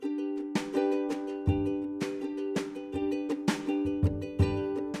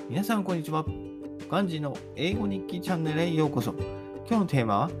皆さんこんにちは。ガンジーの英語日記チャンネルへようこそ。今日のテー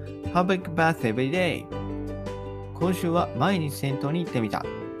マは Public Bath Every Day。今週は毎日銭湯に行ってみた。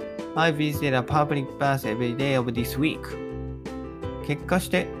I visited a public bath every day of this week。結果し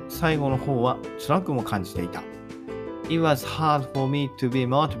て最後の方は辛くも感じていた。It was hard for me to be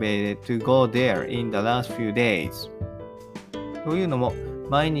motivated to go there in the last few days。というのも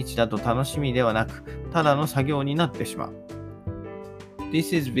毎日だと楽しみではなくただの作業になってしまう。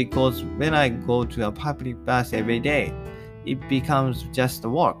This is because when I go to a public bath every day, it becomes just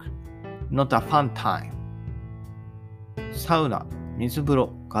work, not a fun time. サウナ、水風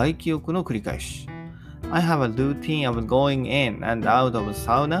呂、外気浴の繰り返し。I have a routine of going in and out of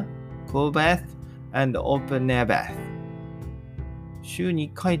sauna, cool bath, and open air bath. 週に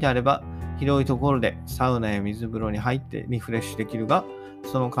1回であれば広いところでサウナや水風呂に入ってリフレッシュできるが、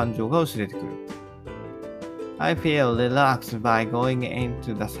その感情が薄れてくる。I feel relaxed by going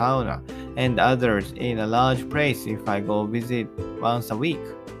into the sauna and others in a large place if I go visit once a week.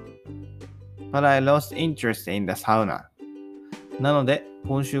 But I lost interest in the sauna. なので、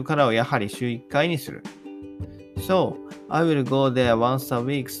今週からはやはり週1回にする。So, I will go there once a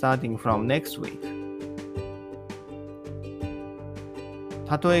week starting from next week.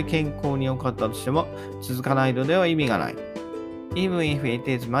 たとえ健康に良かったとしても、続かないのでは意味がない。Even if it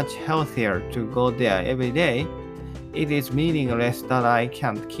is much healthier to go there every day, it is meaningless that I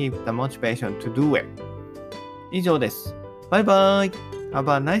can't keep the motivation to do it. 以上です。バイバイ。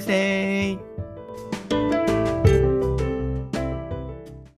Have a nice day!